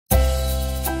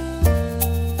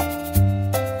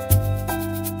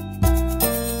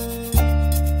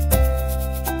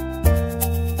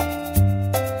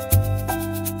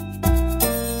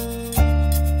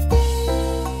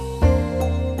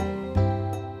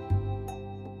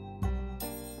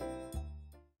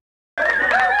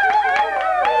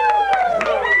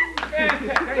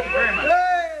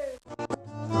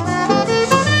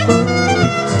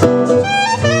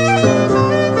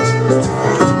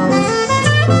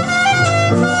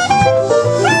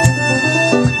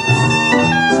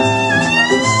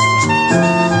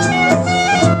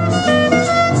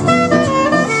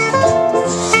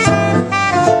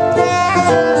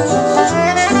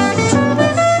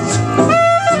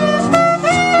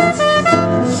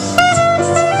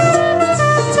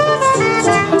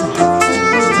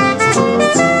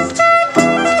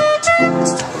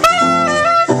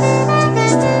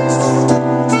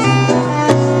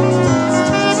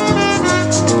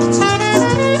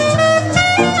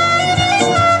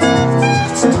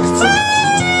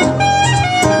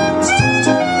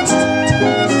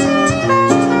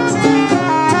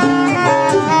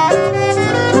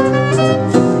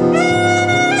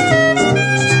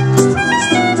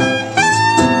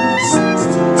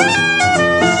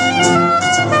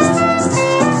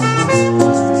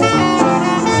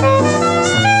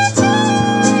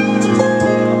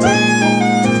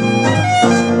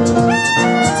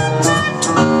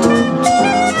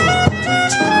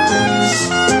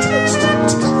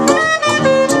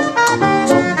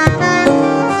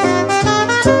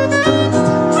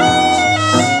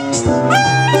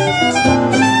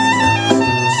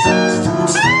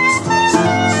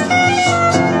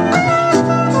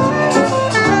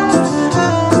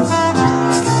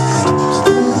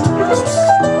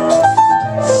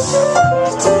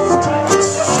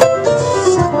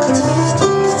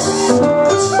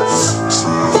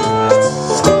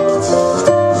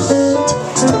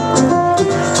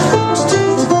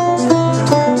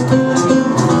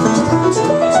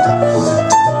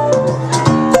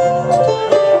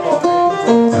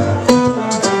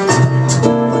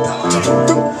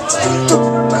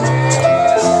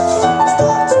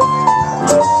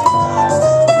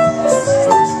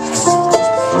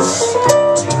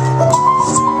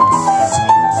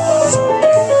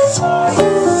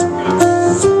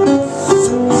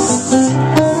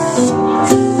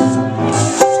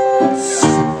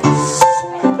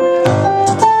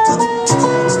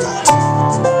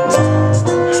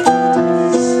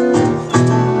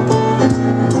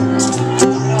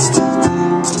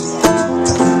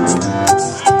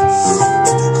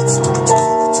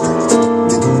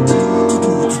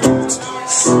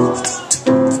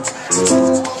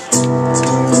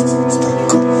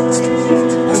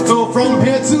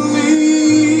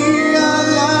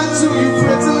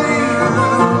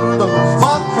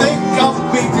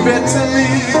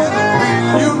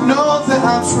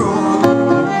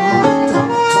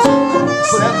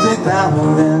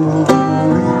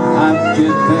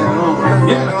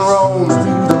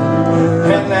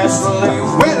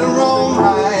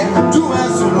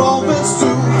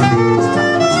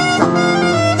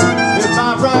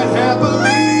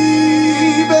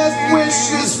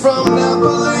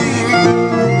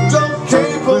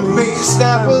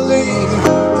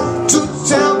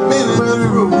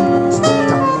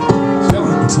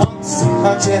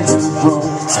gentle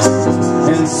roams,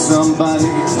 and somebody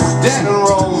dead in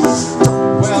Rome.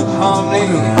 Well,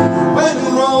 harmony, when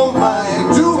in Rome, I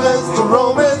do as the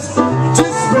Romans,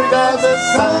 disregard the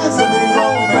signs of the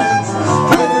Romans.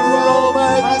 When in Rome, I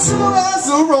do as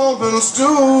the Romans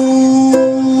do.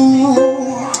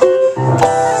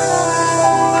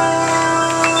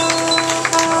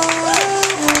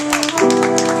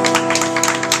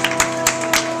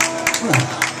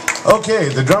 Okay,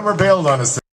 the drummer bailed on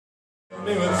us.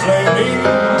 Flaming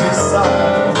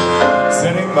desire,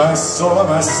 setting my soul and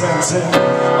my senses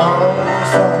on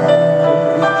fire.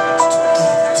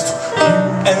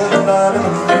 You and I in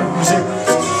the music,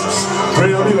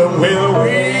 really the way that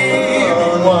we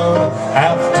one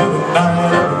after the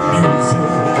night of the music.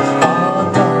 All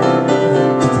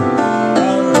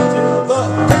night until the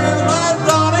daylight,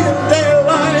 dawning and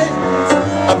daylight.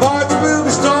 Our hearts will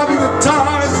be starting the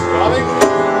times,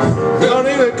 we don't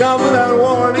even come without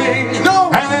warning. No!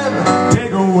 And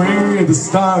take away the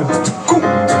stars.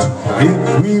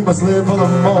 If we must live for the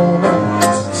moment,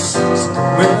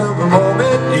 when the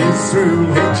moment is through,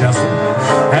 hey Justin,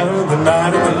 and the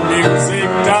night of the music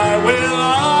die, will I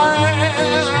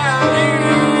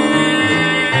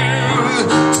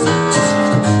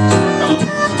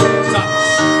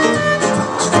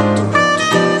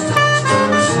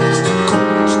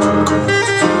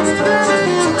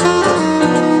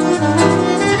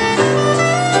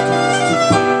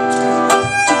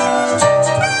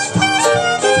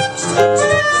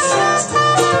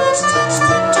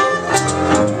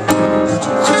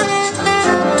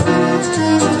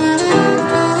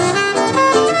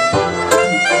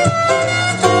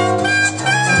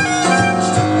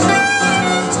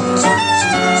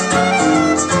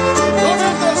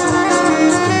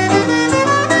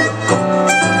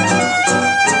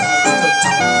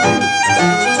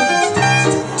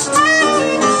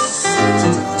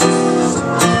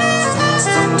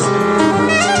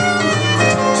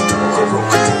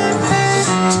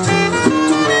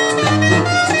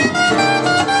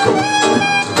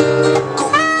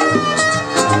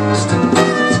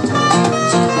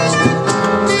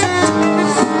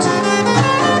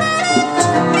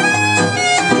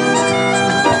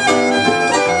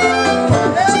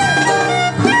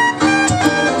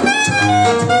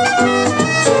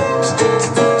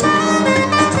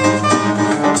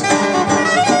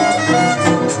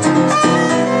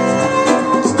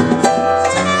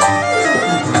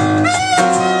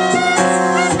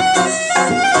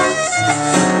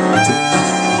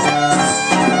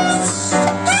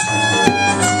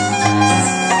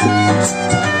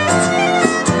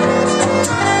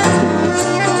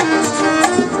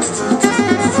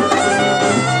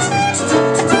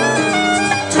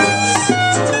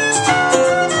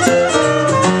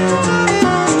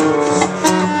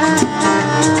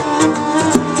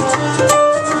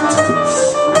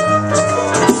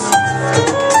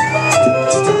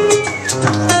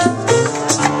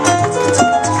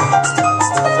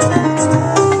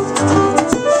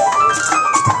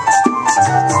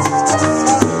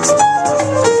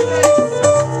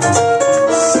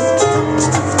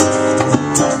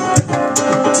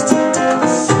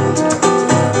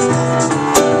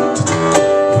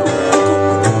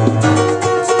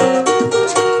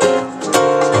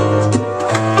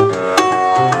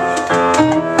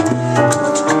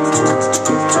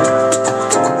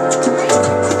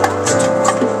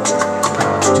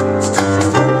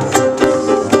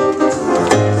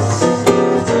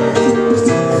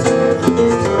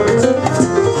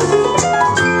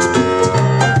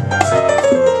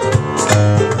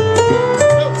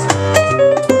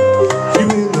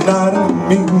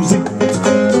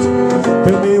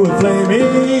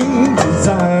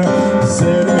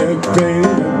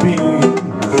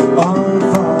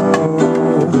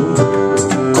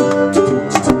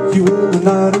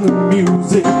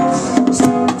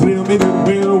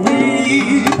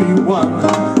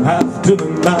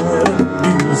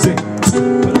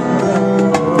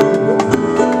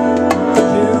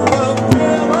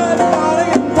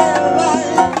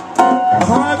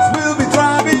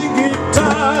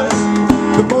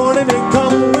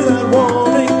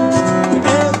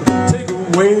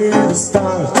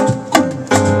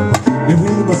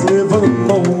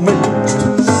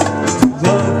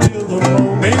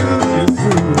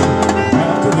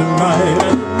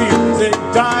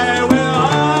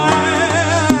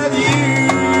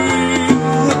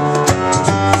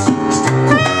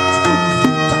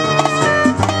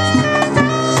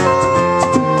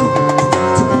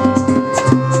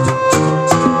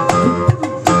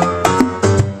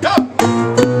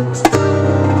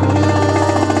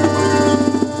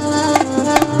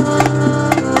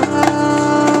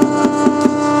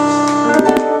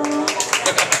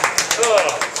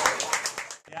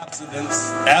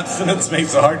Abstinence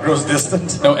makes the heart grows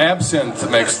distant. No, absinthe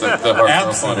makes the heart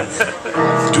grow funny.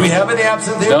 Do we have any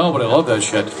absinthe here? No, but I love that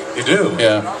shit. You do?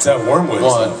 Yeah. It's that wormwood.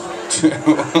 1, 2.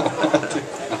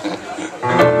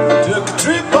 Took a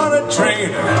trip on a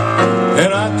train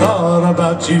and I thought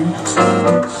about you.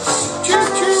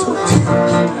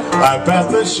 I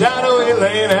passed the shadowy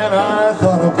lane and I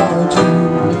thought about you.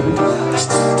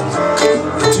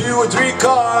 2 or 3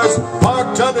 cars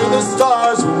parked under the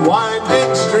stars,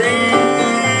 winding street.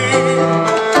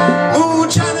 Moon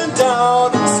shining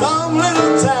down in some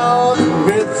little town,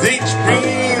 with each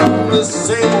dream the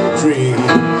same old dream.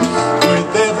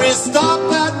 With every stop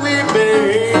that we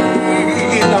made, I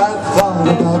thought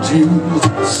about you.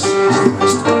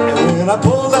 And when I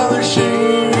pulled down the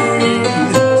shade,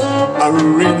 I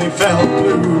really felt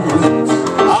blue.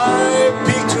 I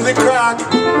peeked through the crack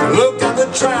and looked at the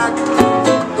track,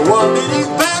 the one leading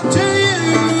back to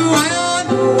you. And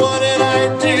what did I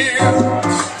do?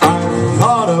 I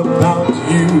thought about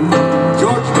you.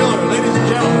 George Miller, ladies and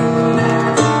gentlemen.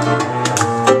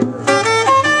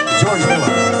 George Miller.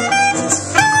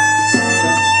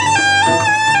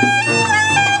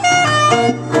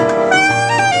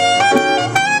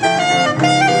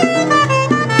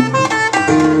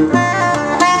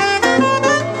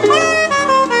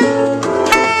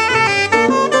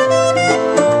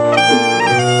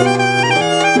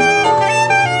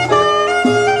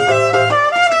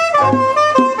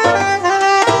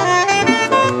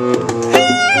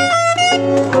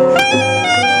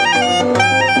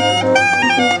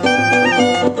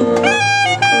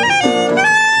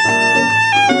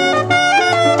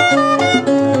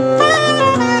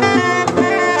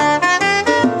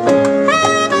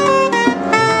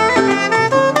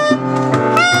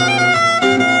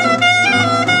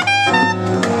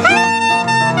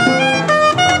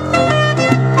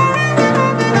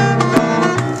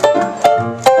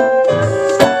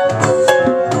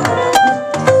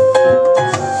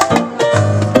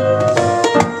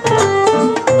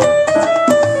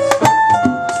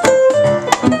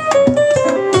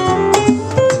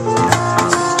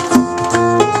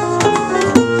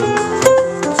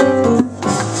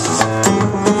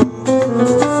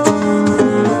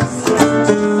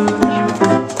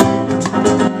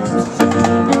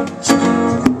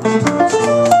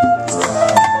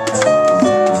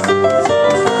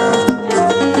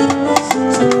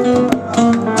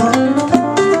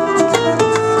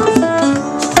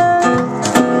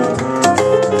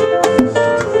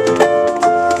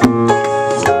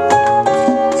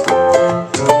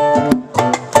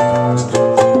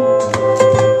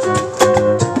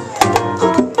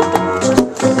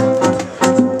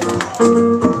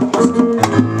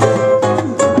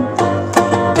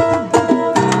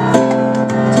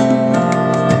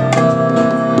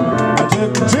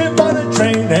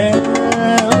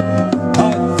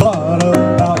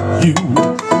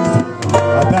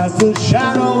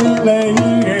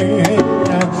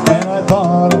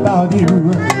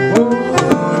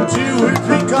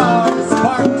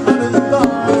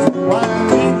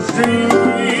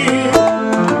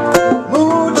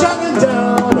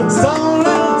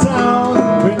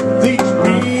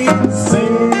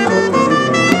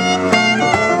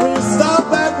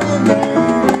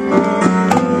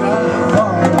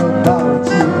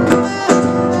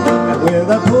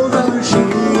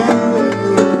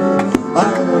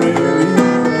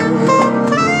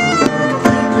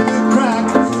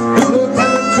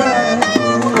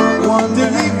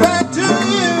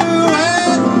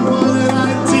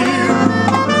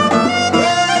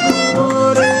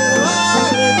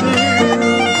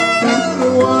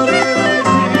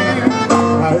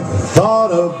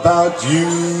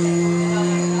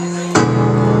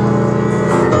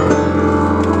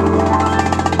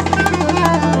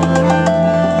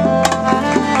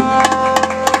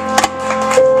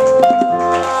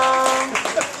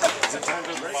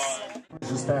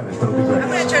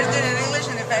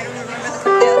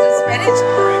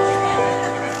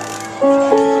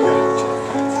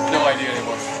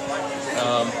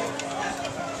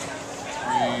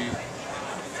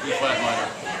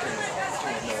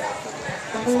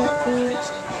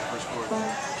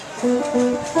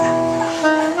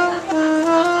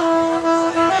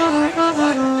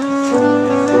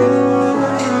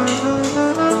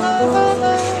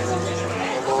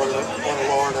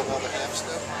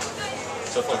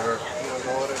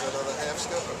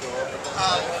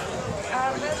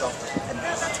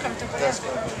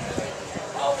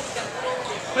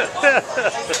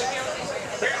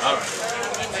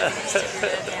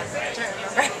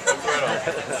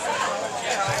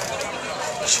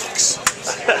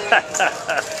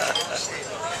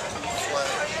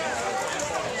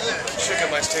 Chick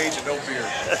on my stage and no beer.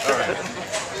 All right.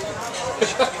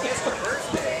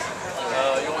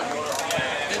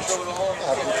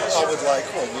 I would like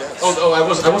one, yes. Oh, I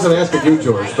wasn't asking you,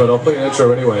 George, but I'll play an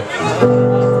intro anyway.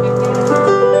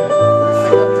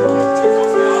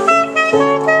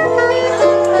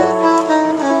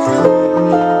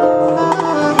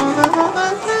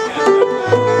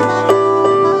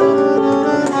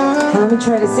 Let me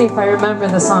try to see if I remember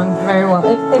the song very well.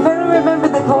 If I don't remember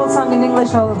the whole song in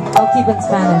English, I'll keep it in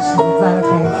Spanish. Is that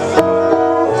okay?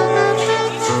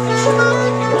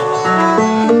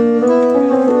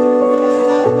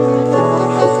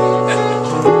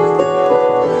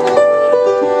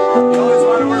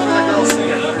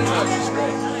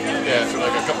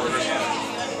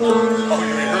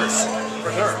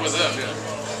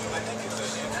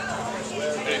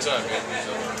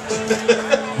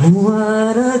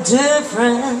 What a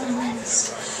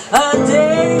difference a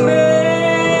day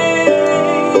made.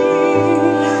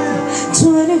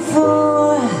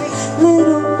 24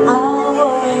 little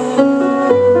hours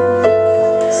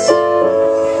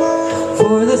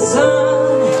for the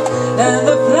sun and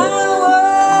the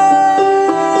flowers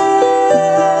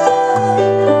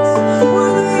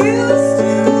when they used to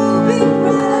be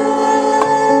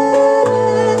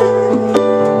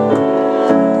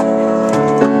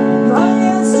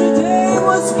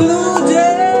blue day.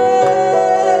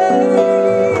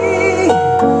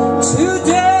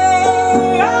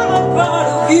 Today I'm a part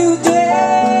of you day.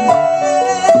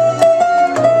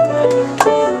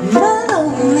 My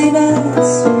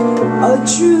loneliness a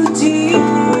true deep.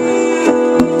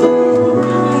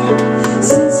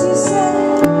 Since you said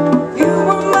you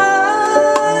were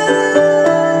mine,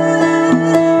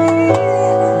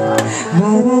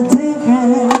 what a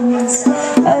difference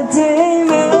a day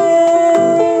made.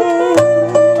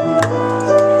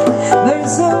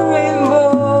 There's a rainbow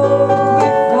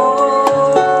before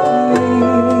me,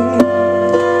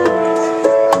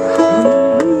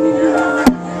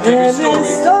 and this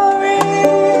story.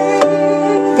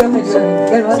 Go ahead,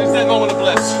 good one. Since that moment of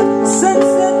bliss. Since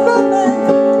that moment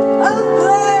of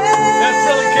bliss. That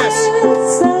thrilling kiss.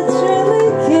 That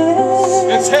thrilling kiss.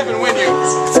 It's heaven when you.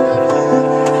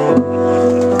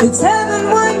 It's heaven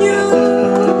when you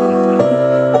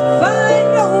find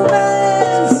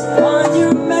romance on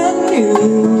your menu.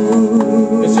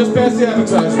 It's just past the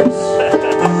appetizers.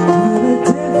 What a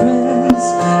difference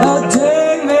a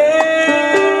day made,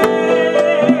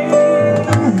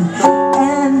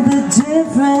 and the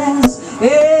difference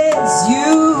is you.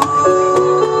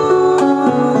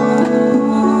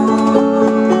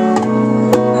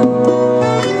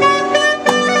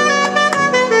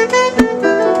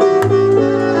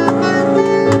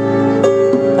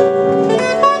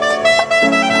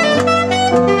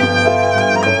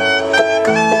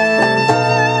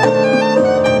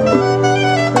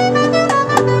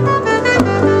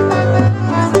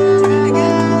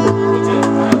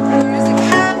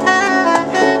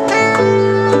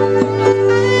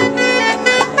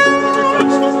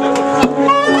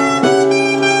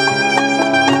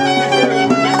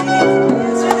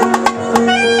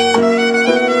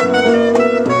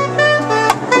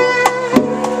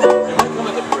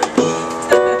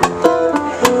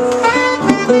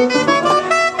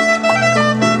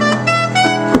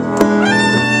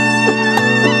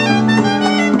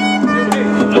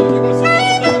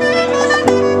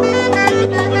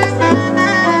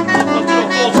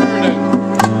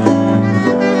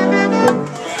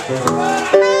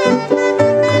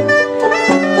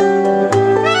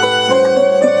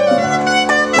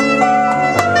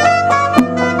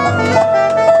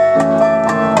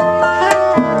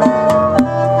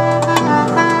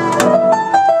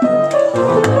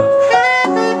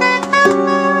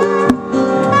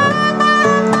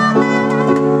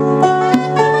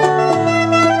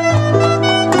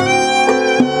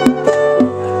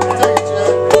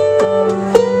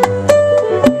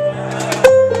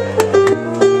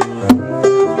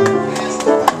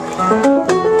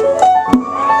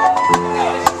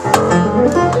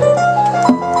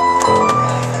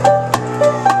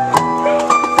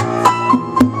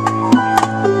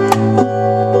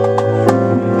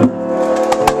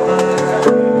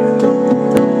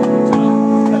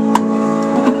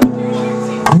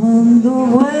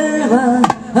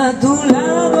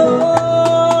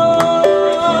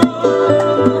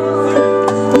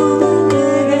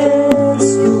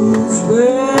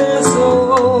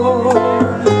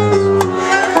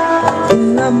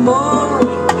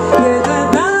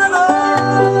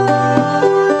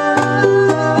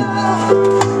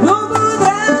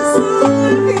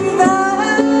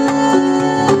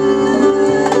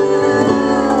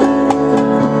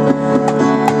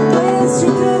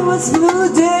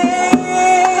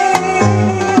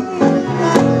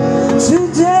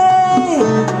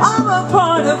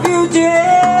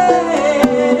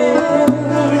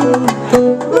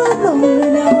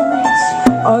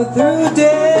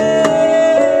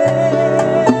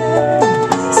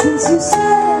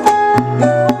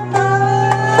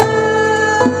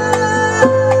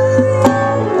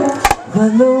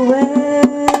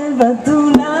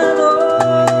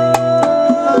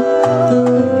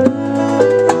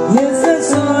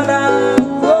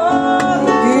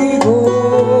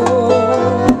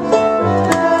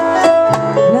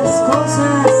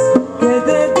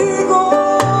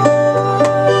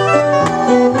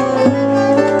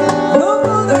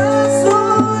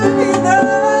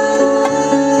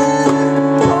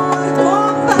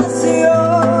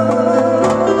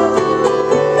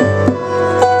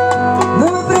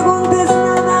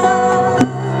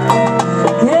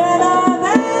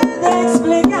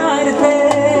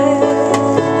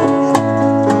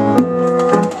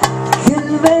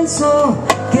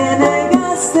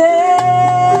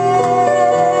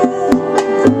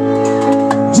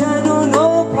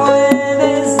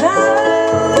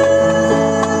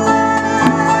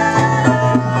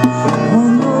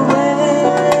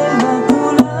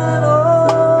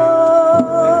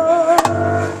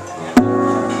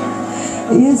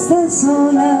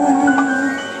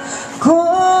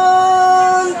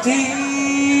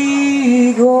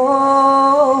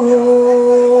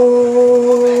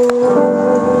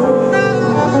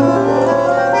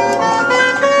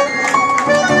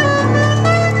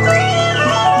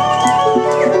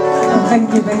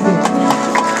 Thank you, thank you.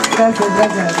 Gracias,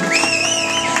 gracias.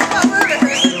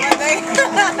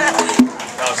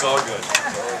 No, it's all good.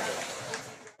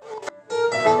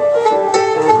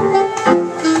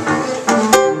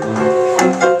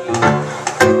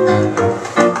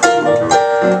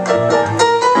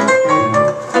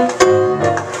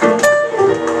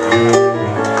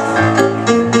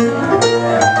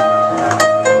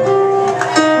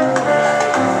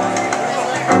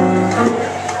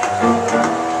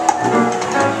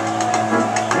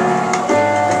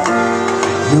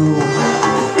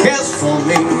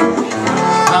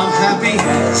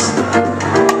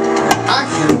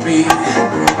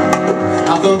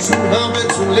 Too loving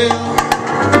to live,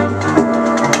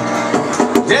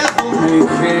 devil may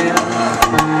care.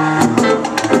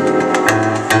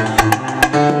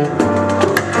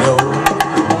 No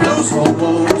blues or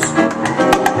woes,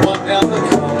 whatever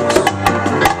comes,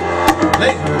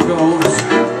 later goes.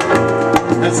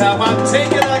 That's how I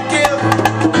take it, I give.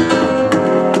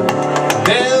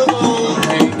 Devil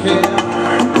may care.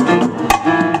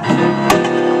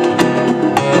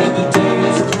 When the day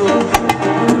is through,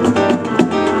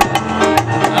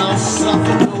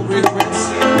 suffer no regrets,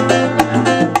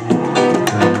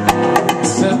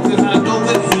 except that I know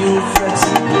that he will fret.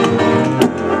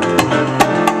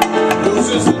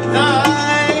 Loses the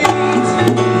night,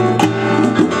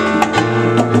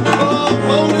 oh,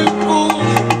 holy fool.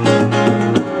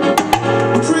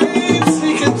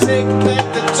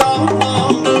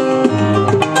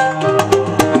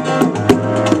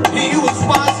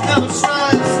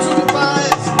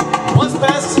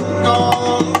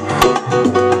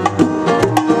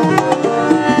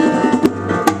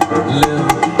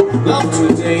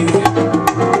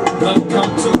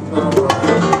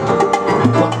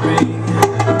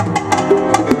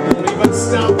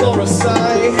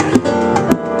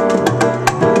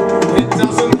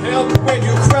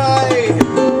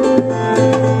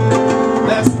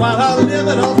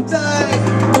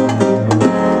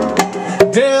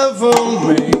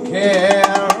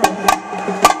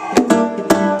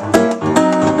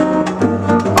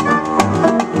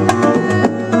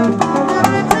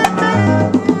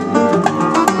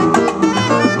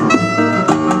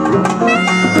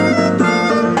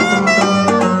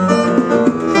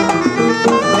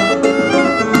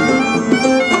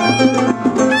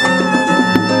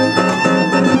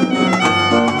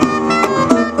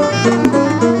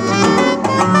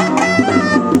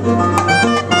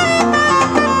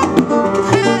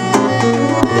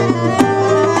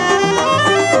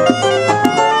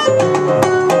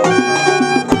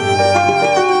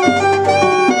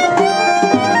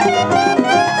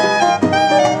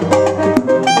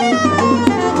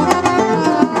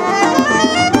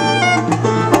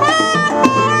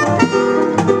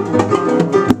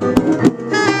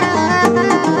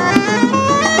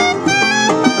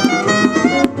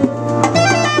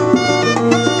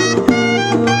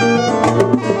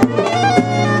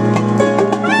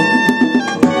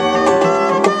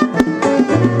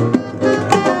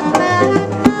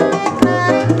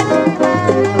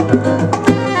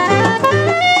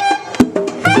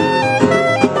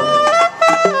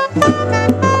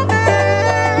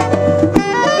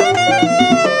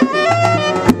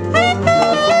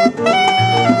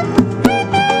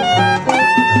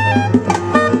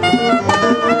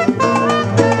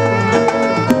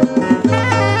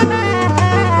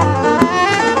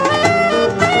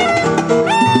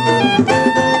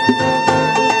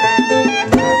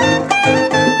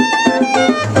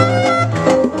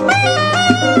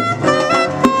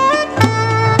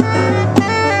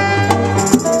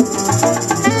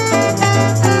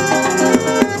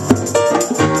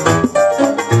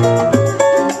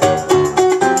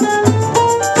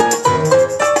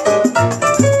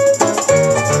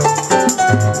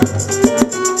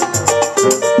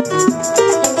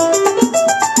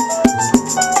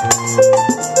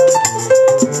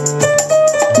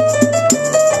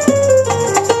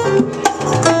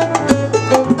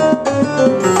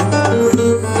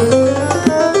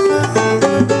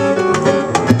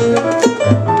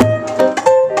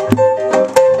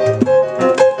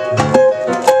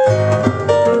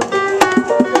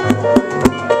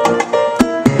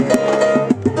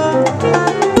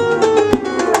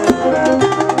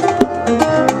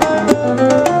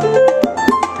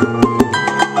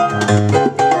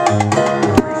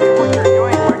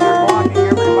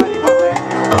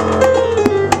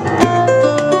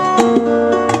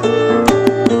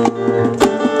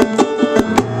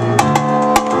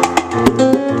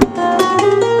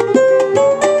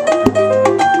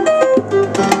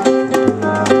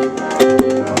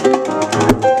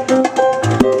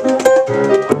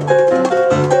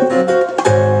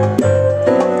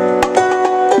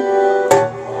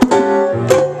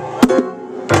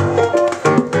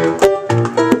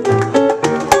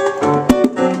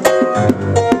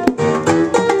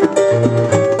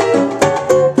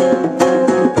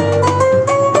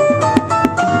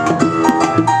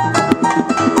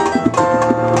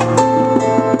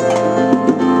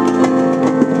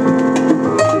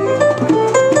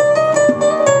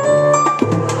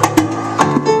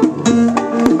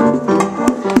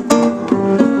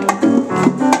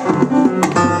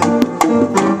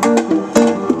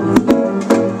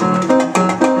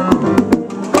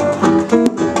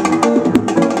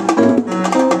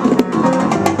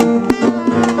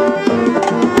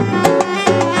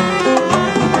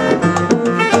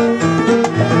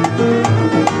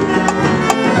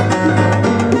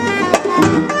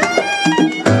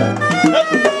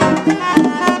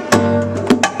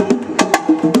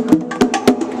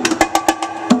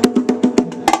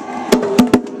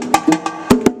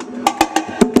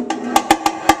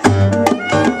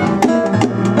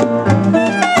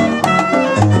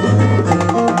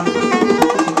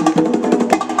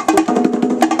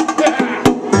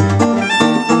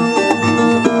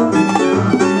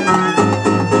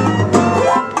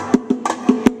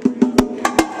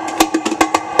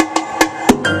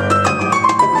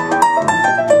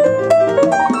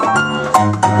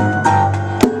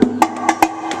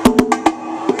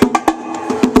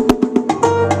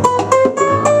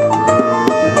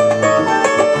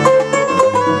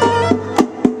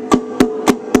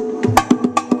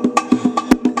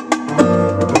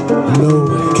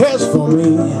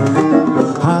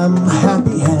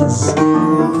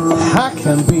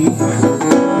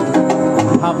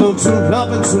 No to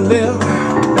love and to live.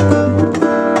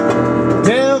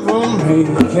 Devil may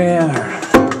care.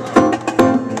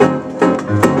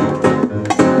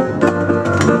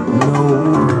 No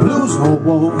blues or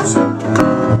woes.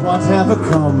 Whatever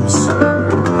comes,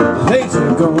 later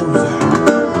goes.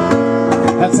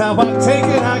 That's how I take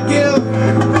it, I give.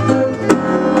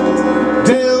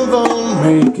 Devil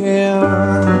may care.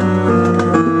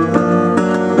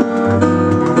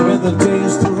 When the day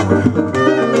is through,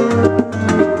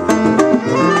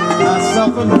 I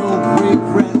suffer no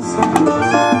regrets,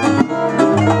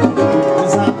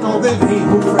 'cause I know that he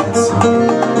who frets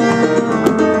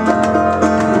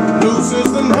loses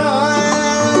the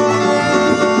night.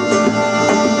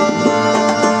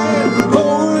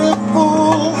 Only a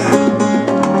fool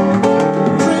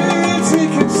dreams he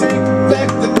can take back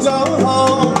the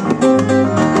dawn.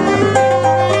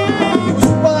 He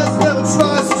was wise, never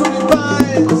tries to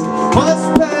revise what's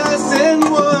past and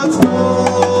what's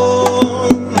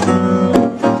wrong.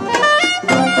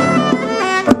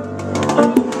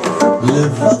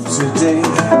 Live love today,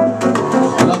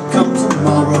 love come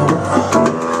tomorrow,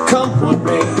 come what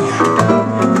may.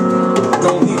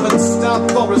 Don't even stop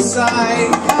for a sigh.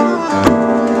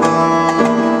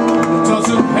 It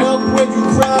doesn't help when you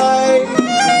cry.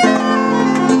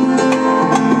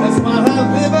 That's why I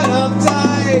live and I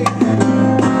die.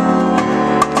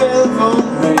 Devil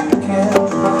may care.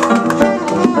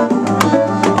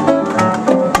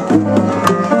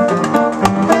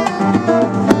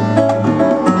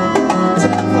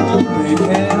 Devil may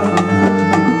care.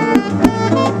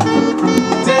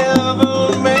 Devil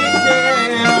may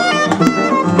care.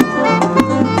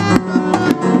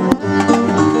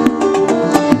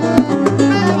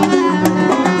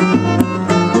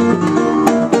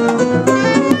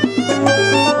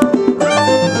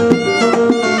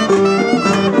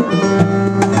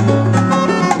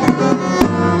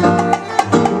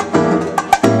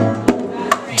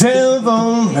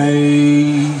 Devil may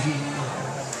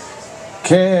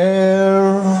care.